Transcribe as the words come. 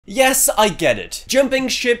Yes, I get it. Jumping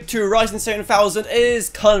ship to Ryzen 7000 is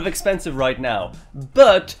kind of expensive right now,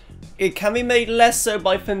 but it can be made less so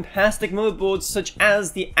by fantastic motherboards such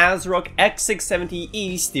as the ASRock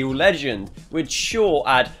X670E Steel Legend, which sure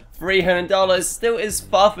at $300 still is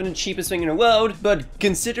far from the cheapest thing in the world, but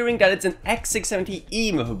considering that it's an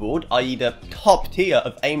X670E motherboard, i.e. the top tier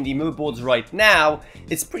of AMD motherboards right now,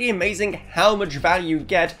 it's pretty amazing how much value you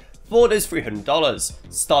get for those $300.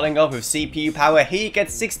 Starting off with CPU power, here you get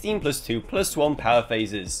 16 plus 2 plus 1 power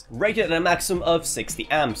phases, rated at a maximum of 60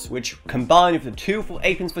 amps, which combined with the 2 full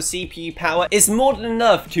 8 pins for CPU power is more than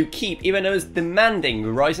enough to keep even those demanding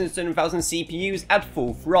Ryzen 7000 CPUs at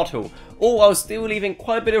full throttle, all while still leaving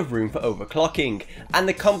quite a bit of room for overclocking. And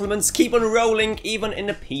the compliments keep on rolling even in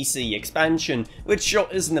the PC expansion, which sure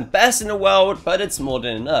isn't the best in the world, but it's more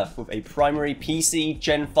than enough, with a primary PC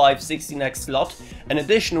Gen 5 16X slot, an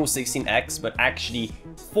additional 16X but actually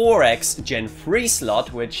 4X Gen 3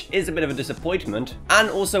 slot, which is a bit of a disappointment, and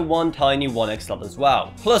also one tiny 1X slot as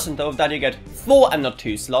well. Plus on top of that you get 4 and not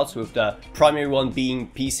 2 slots, with the primary one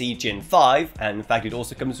being PC Gen 5, and in fact it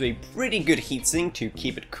also comes with a pretty good heatsink to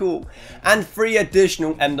keep it cool, and 3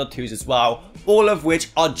 additional M.2s as well, all of which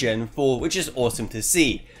are Gen 4, which is awesome to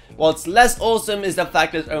see. What's less awesome is the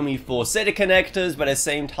fact there's only 4 SATA connectors, but at the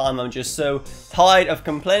same time I'm just so tired of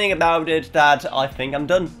complaining about it that I think I'm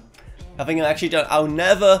done. I think I'm actually done. I'll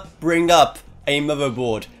never bring up a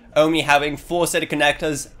motherboard only having 4 SATA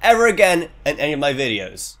connectors ever again in any of my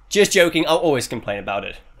videos. Just joking, I'll always complain about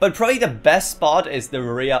it. But probably the best part is the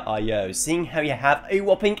rear I/O, seeing how you have a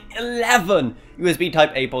whopping 11 USB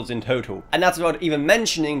Type-A ports in total. And that's without even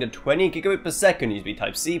mentioning the 20 gigabit per second USB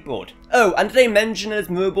Type-C port. Oh, and did I mention that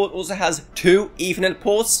this motherboard also has 2 Ethernet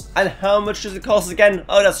ports? And how much does it cost again?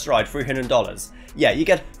 Oh, that's right, $300. Yeah, you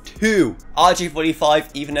get 2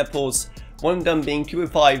 RJ45 Ethernet ports, one of them being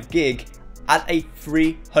 2.5 gig at a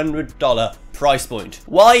 $300 price point.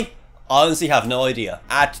 Why? I honestly have no idea.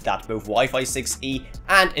 Add to that both Wi-Fi 6E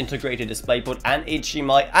and integrated DisplayPort and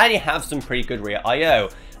HDMI, and you have some pretty good rear I/O.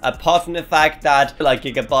 Apart from the fact that, like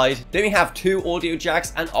Gigabyte, they only have 2 audio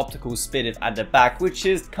jacks and optical split at the back, which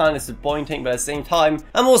is kind of disappointing, but at the same time,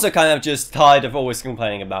 I'm also kind of just tired of always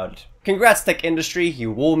complaining about it. Congrats tech industry,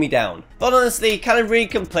 you wore me down. But honestly, can't really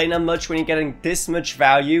complain that much when you're getting this much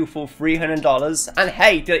value for $300. And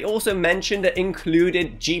hey, did I also mention the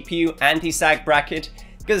included GPU anti-sag bracket?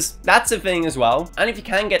 Because that's a thing as well. And if you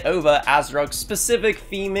can get over ASRock's specific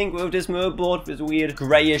theming with this motherboard, this weird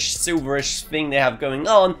greyish, silverish thing they have going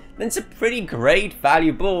on, then it's a pretty great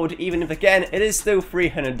value board, even if again, it is still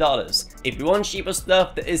 $300. If you want cheaper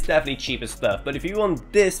stuff, there is definitely cheaper stuff. But if you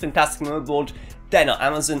want this fantastic motherboard, then our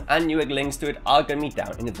Amazon and Newegg links to it are going to be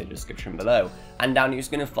down in the video description below. And down you're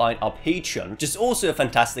going to find our Patreon, which is also a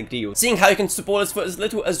fantastic deal, seeing how you can support us for as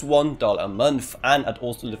little as $1 a month. And I'd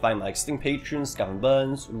also define my existing patrons: Gavin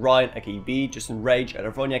Burns, Ryan, AKB, Justin Rage,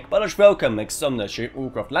 Edavoniak, Balash Welcome, Meg Sumner, Shane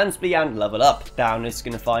Allcroft, Lansby, and Level Up. Down is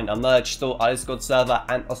going to find our merch store, our Discord server,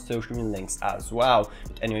 and our social media links as well.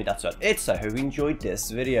 But anyway, that's about it, so I hope you enjoyed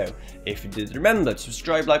this video. If you did, remember to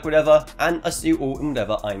subscribe, like, whatever, and I'll see you all in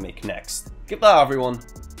whatever I make next. Goodbye everyone.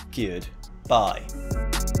 Goodbye.